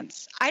Irish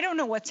dance. I don't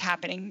know what's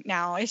happening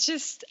now. It's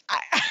just,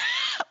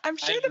 I'm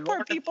sure the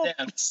poor people.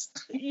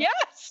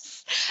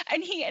 Yes.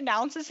 And he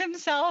announces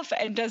himself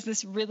and does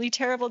this really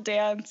terrible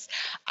dance.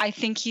 I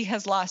think he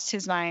has lost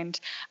his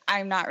mind.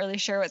 I'm not really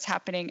sure what's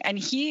happening. And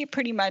he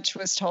pretty much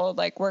was told,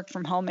 like, work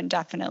from home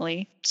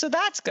indefinitely. So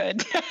that's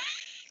good.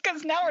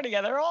 Because now we're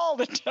together all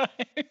the time.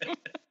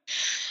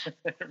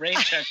 Rain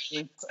check,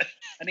 please.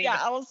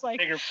 I was like,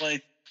 bigger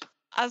place.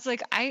 I was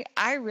like,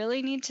 I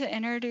really need to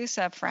introduce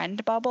a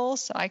friend bubble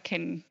so I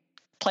can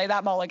play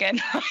that mulligan.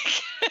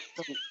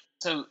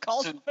 So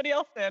call somebody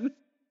else in.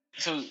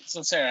 So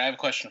Sarah, I have a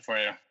question for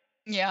you.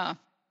 Yeah.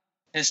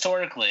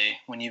 Historically,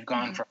 when you've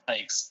gone for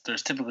hikes,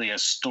 there's typically a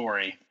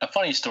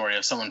funny story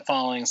of someone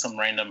falling, some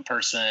random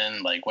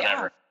person, like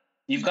whatever.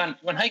 Yeah. You've gone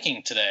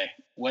hiking today.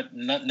 What?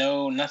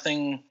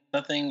 Nothing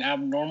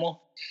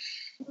abnormal.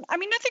 I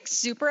mean, nothing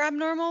super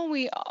abnormal.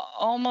 We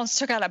almost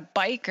took out a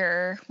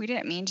biker. We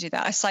didn't mean to do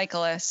that. A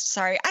cyclist.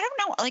 Sorry. I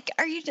don't know. Like,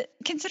 are you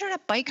considered a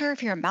biker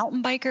if you're a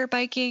mountain biker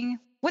biking?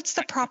 What's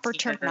the proper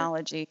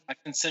terminology? I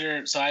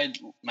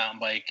mountain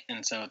bike,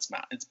 and so it's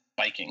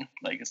biking.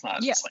 Like, it's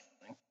not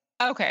cycling.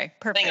 Okay,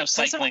 perfect. Thing of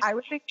cycling, I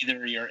would think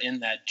either you're in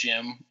that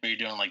gym where you're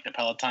doing like the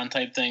Peloton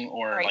type thing,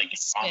 or like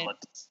on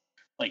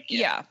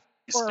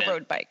or a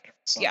road bike.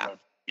 Yeah. Okay,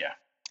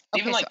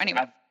 even like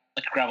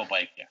a gravel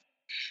bike.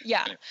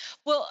 Yeah.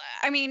 Well,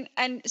 I mean,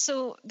 and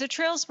so the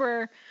trails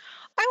were,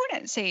 I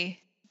wouldn't say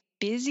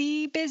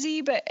busy,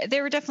 but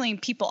there were definitely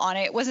people on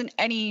it.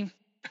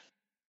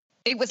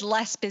 It was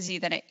less busy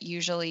than it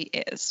usually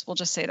is. We'll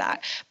just say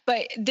that.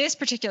 But this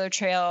particular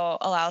trail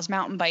allows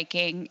mountain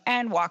biking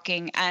and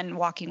walking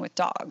with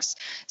dogs.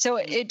 So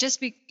it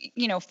just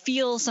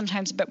feels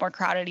sometimes a bit more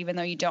crowded, even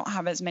though you don't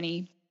have as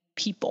many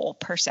people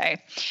per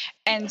se.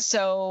 And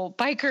so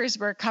bikers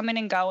were coming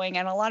and going,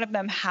 and a lot of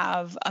them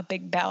have a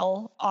big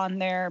bell on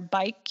their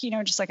bike,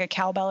 just like a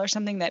cowbell or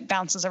something that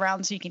bounces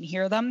around so you can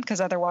hear them,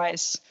 because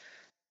otherwise,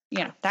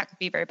 that could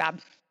be very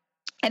bad.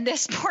 And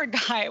this poor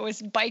guy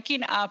was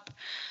biking up.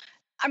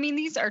 I mean,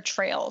 these are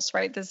trails,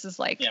 right? This is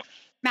like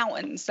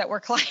mountains that we're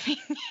climbing.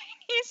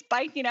 he's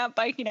biking up.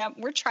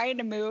 We're trying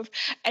to move,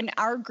 and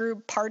our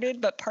group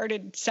parted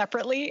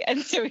separately.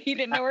 And so he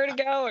didn't know where to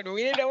go, and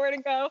we didn't know where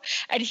to go.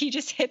 And he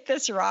just hit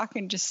this rock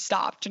and just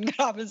stopped and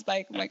got off his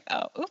bike. I'm like,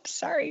 oh, oops,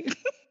 sorry.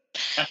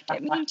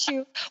 Didn't mean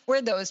to.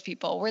 We're those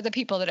people. We're the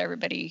people that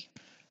everybody,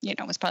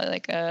 was probably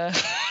like,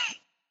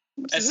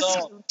 I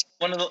saw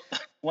one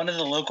of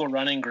the local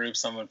running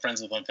groups I'm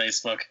friends with on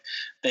Facebook.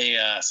 They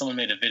someone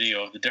made a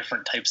video of the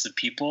different types of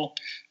people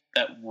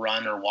that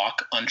run or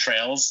walk on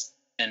trails,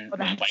 and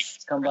when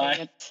bikes come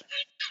by.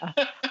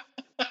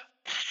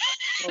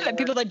 The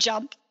people that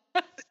jump.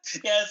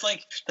 Yeah, it's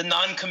like the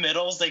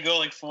non-committals. They go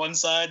like from one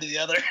side to the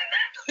other.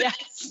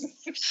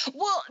 Yes.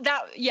 Well,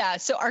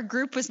 so our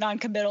group was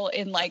non-committal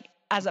in like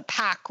as a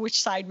pack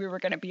which side we were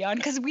going to be on,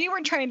 because we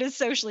were trying to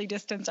socially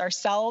distance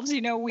ourselves.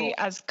 We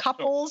as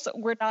couples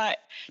were not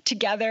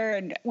together,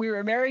 and we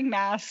were wearing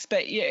masks,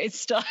 but it's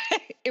still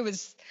it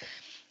was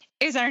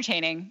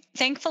entertaining.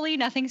 Thankfully,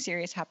 nothing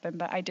serious happened,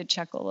 but I did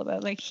chuckle a little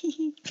bit, like,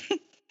 hee.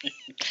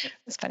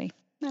 It's funny.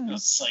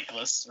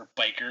 Cyclists or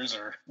bikers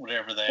or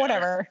whatever they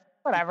are.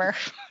 Whatever.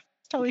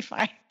 It's totally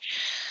fine.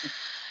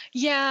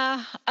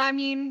 Yeah. I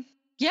mean,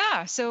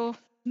 yeah. So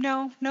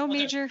no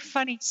major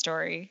funny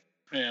story.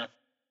 Yeah.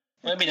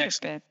 Maybe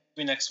next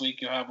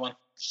week you'll have one.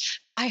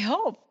 I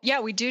hope.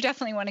 Yeah, we do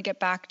definitely want to get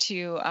back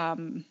to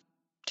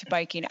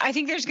biking. I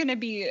think there's going to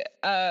be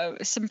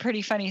some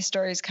pretty funny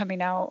stories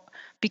coming out,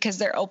 because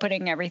they're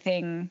opening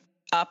everything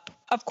up,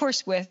 of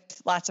course, with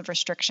lots of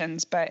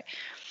restrictions, but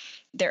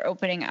they're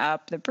opening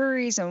up the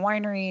breweries and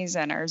wineries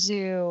and our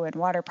zoo and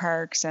water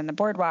parks and the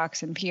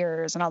boardwalks and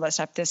piers and all that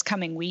stuff this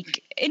coming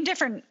week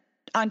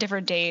on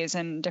different days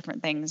and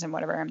different things and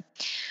whatever.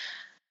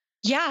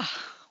 Yeah,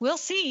 we'll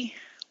see.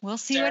 We'll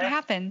see Sarah, what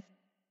happens.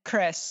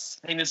 Chris,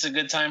 I think it's a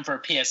good time for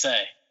a PSA.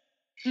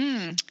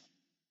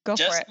 Go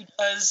for it. Just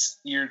because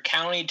your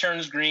county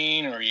turns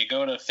green, or you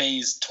go to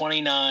phase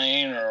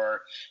 29,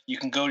 or you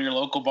can go to your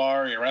local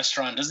bar or your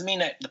restaurant, doesn't mean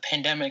that the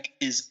pandemic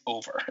is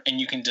over and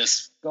you can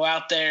just go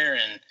out there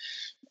and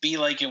be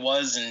like it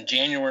was in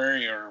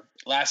January or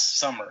last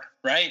summer,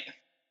 right?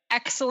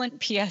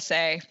 Excellent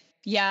PSA.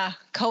 Yeah,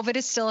 COVID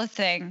is still a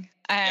thing.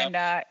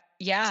 And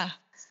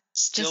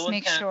still just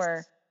make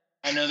sure.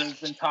 I know there's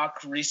been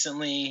talk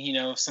recently,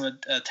 some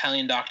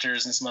Italian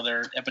doctors and some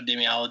other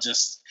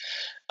epidemiologists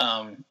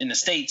in the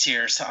States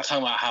here talking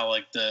about how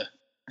like the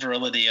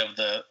virility of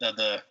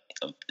the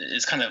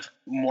is kind of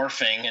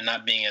morphing and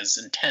not being as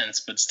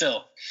intense, but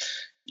still,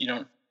 you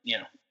don't,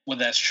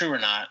 whether that's true or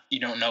not, you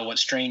don't know what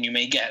strain you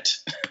may get.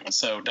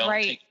 So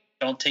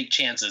don't take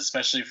chances,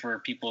 especially for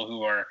people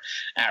who are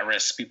at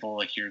risk, people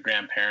like your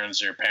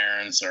grandparents or your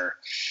parents or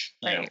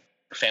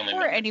family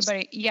members.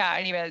 Anybody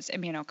that's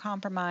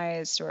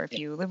immunocompromised, or if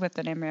you live with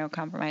an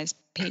immunocompromised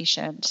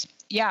patient.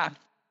 Yeah.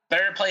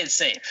 Better play it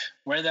safe.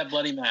 Wear that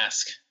bloody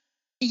mask.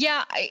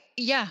 Yeah.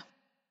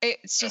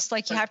 It's just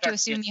like you have to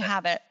assume you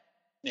have it.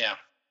 Yeah.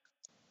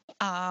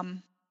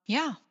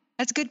 Yeah.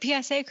 That's a good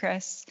PSA,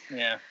 Chris.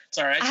 Yeah.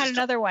 Sorry. I had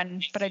another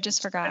one, but I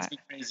just forgot.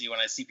 It's crazy when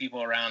I see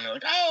people around. They're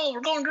like, "Oh,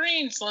 we're going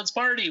green, so let's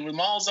party. The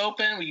mall's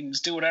open. We can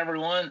just do whatever we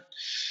want."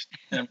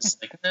 And I'm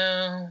just like,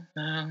 no.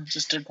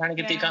 Just trying to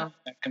get the economy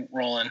back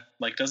rolling.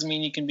 Like, doesn't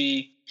mean you can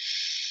be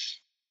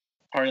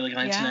party like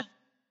 1990.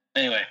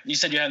 Anyway, you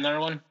said you had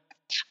another one?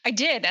 I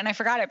did, and I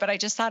forgot it, but I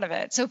just thought of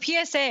it. So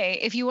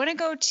PSA, if you want to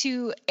go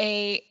to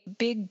a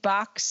big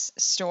box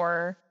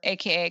store,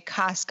 aka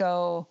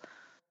Costco,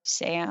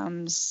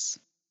 Sam's,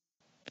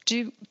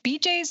 do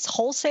BJ's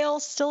Wholesale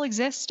still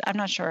exist? I'm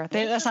not sure.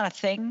 That's not a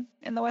thing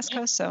in the West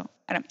Coast, so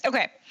I don't.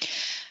 Okay.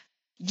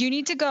 You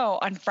need to go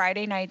on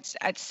Friday nights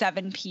at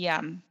 7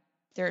 p.m.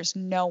 There's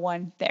no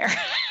one there.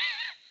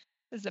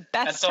 It's the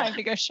best time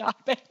to go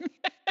shopping.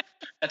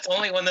 That's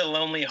only when the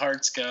lonely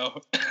hearts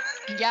go.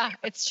 Yeah,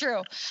 it's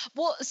true.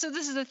 Well, so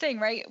this is the thing,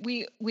 right?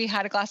 We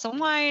had a glass of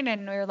wine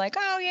and we were like,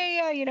 oh,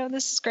 yeah,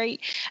 this is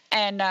great.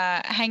 And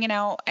hanging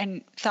out,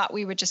 and thought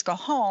we would just go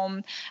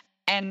home.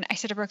 And I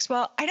said to Brooks,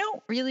 well, I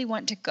don't really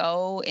want to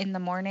go in the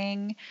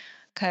morning,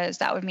 because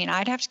that would mean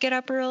I'd have to get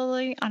up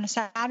early on a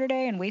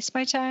Saturday and waste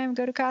my time,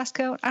 go to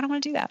Costco. I don't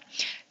want to do that.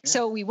 Yeah.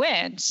 So we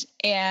went,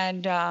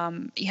 and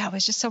it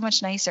was just so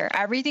much nicer.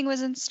 Everything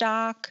was in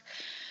stock.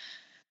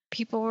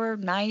 People were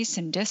nice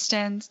and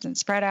distanced and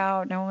spread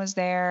out. No one was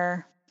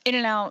there. In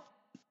and out,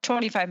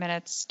 25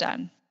 minutes,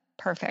 done.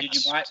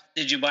 Perfect.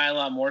 Did you buy a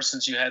lot more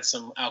since you had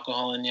some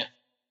alcohol in you?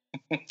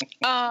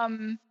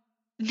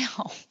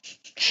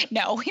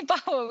 No, we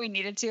bought what we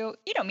needed to.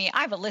 You know me,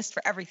 I have a list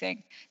for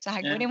everything. So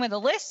I went in with a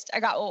list. I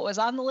got what was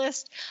on the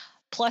list,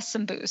 plus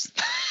some booze.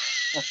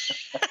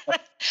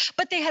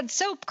 But they had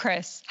soap,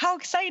 Chris. How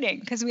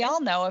exciting. Because we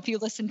all know, if you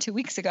listened 2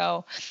 weeks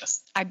ago,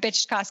 I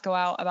bitched Costco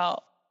out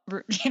about,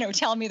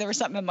 telling me there was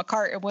something in my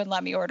cart and wouldn't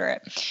let me order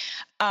it.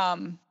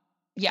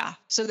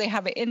 So they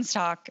have it in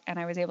stock, and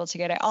I was able to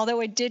get it.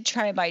 Although I did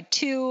try and buy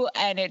 2,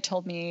 and it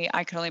told me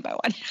I could only buy 1.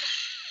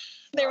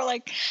 They were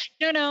like,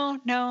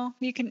 no,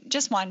 you can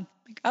just 1.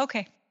 Like,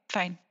 okay,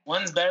 fine.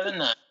 1's better than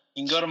none.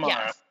 You can go tomorrow.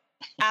 Yes,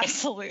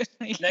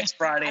 absolutely. Next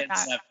Friday at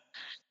 7.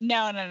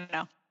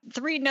 No.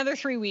 another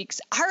 3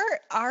 weeks.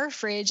 Our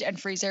fridge and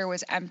freezer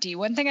was empty.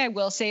 One thing I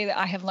will say that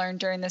I have learned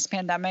during this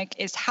pandemic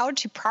is how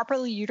to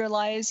properly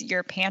utilize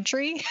your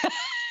pantry.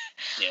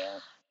 Yeah.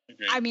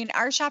 Agreed. I mean,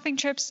 our shopping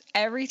trips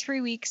every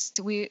 3 weeks,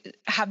 we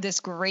have this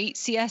great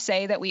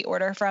CSA that we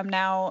order from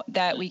now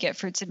that we get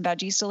fruits and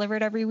veggies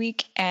delivered every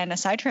week. And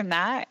aside from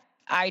that,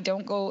 I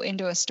don't go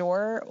into a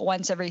store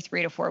once every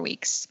 3 to 4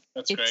 weeks.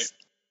 That's great.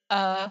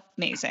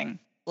 Amazing.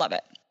 Love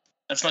it.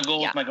 That's my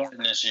goal with my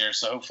garden this year.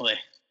 So hopefully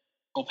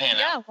we'll pan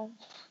out. Well,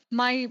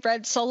 my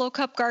red Solo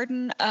Cup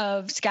garden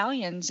of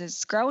scallions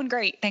is growing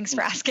great. Thanks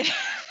for asking.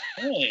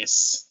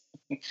 Nice.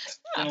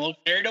 I'm a little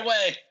carried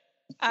away.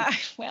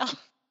 Well,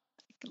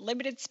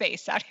 limited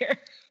space out here.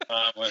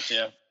 I'm with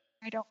you.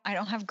 I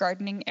don't have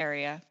gardening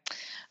area.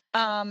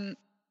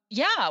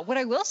 Yeah, what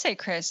I will say,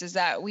 Chris, is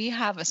that we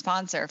have a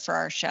sponsor for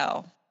our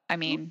show. I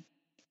mean,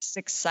 it's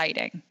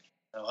exciting.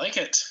 I like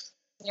it.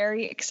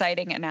 Very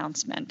exciting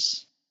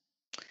announcement.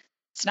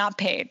 It's not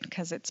paid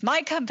because it's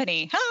my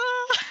company.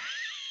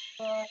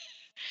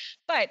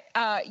 But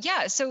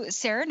yeah, so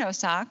Sarah No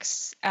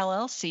Socks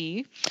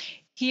LLC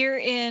here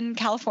in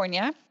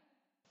California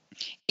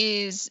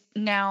is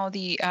now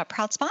the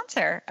proud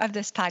sponsor of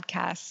this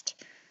podcast.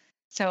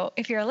 So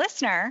if you're a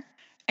listener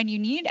and you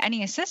need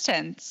any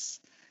assistance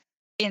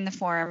in the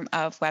form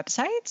of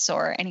websites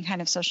or any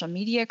kind of social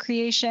media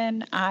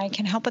creation, I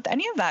can help with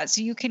any of that.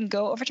 So you can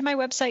go over to my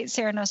website,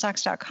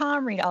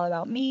 sarahnosocks.com, read all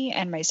about me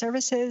and my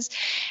services,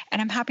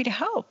 and I'm happy to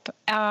help.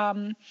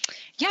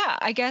 Yeah,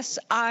 I guess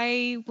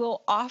I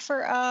will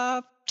offer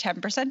a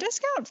 10%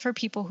 discount for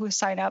people who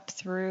sign up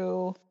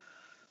through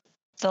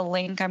the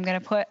link I'm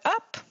going to put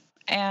up.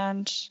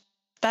 And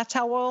that's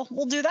how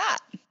we'll do that.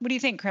 What do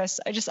you think, Chris?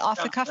 I just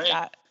off the cuff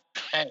that.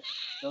 Hey,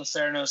 no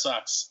Sarah, no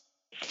socks.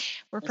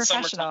 We're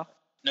professional.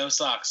 No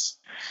socks.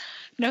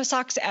 No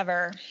socks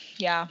ever.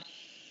 Yeah.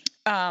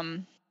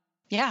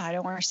 Yeah, I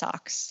don't wear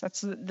socks.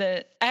 That's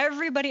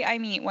everybody I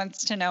meet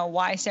wants to know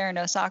why Sarah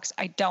no socks.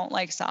 I don't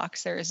like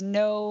socks. There is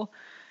no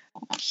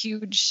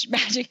huge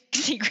magic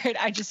secret.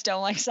 I just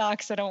don't like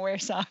socks. I don't wear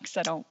socks.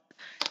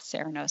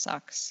 Sarah no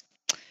socks.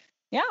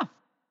 Yeah.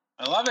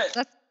 I love it.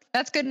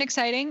 That's good and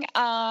exciting.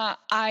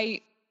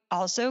 I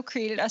also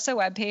created us a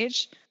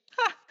webpage,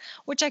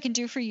 which I can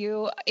do for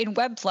you in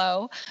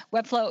Webflow.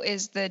 Webflow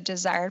is the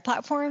desired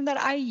platform that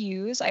I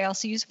use. I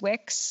also use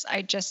Wix.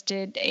 I just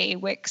did a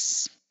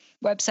Wix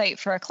website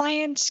for a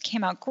client,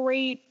 came out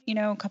great,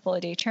 a couple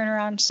of day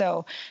turnaround.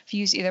 So if you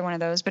use either one of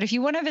those, but if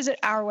you want to visit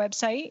our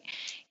website,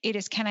 it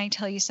is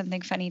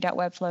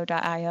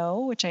canitellyousomethingfunny.webflow.io,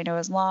 which I know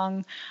is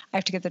long. I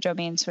have to get the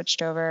domain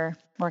switched over,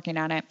 working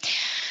on it.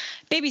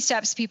 Baby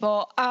steps,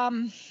 people.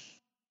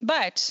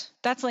 But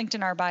that's linked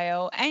in our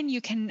bio, and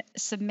you can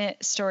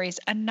submit stories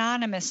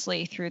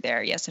anonymously through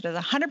there. Yes, it is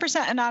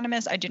 100%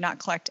 anonymous. I do not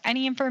collect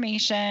any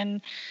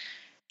information,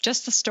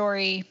 just the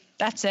story.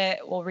 That's it.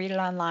 We'll read it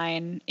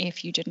online.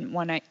 If you didn't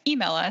want to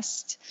email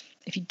us,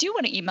 if you do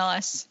want to email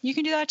us, you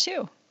can do that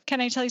too.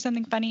 Can I tell you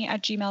something funny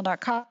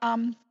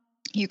 @gmail.com?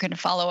 You can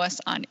follow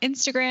us on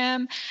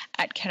Instagram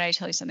 @Can I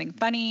Tell You Something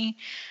Funny?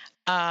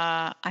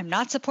 I'm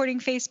not supporting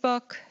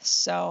Facebook,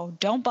 so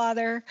don't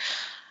bother.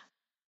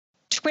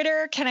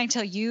 Twitter, Can I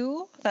Tell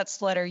You? That's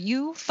the letter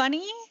U,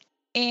 funny.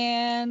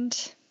 And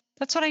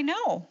that's what I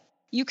know.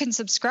 You can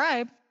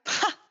subscribe.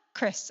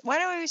 Chris, why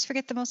do I always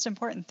forget the most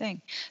important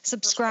thing?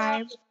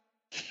 Subscribe,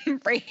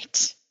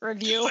 rate,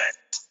 review.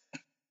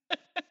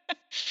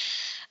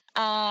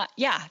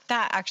 Yeah,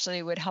 that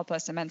actually would help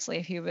us immensely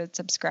if you would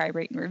subscribe,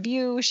 rate, and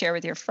review, share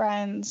with your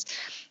friends.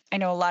 I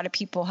know a lot of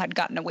people had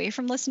gotten away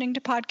from listening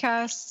to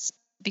podcasts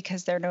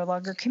because they're no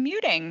longer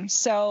commuting.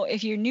 So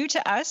if you're new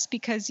to us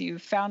because you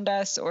found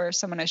us or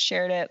someone has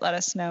shared it, let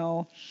us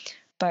know.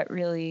 But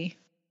really,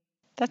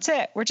 that's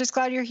it. We're just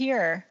glad you're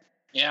here.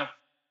 Yeah.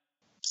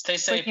 Stay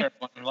safe,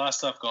 everyone. A lot of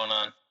stuff going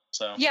on.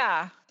 So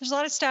yeah, there's a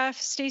lot of stuff.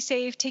 Stay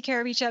safe. Take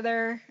care of each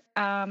other.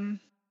 Yeah.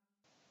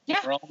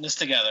 We're all in this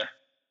together.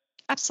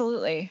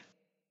 Absolutely.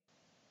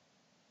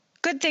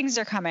 Good things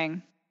are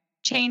coming.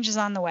 Change is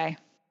on the way.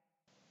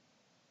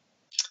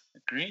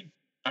 Agreed.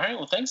 All right.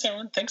 Well, thanks,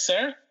 everyone. Thanks,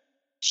 Sarah.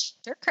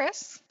 Sure,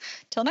 Chris.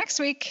 Till next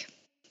week.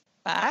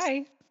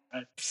 Bye.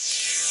 Bye.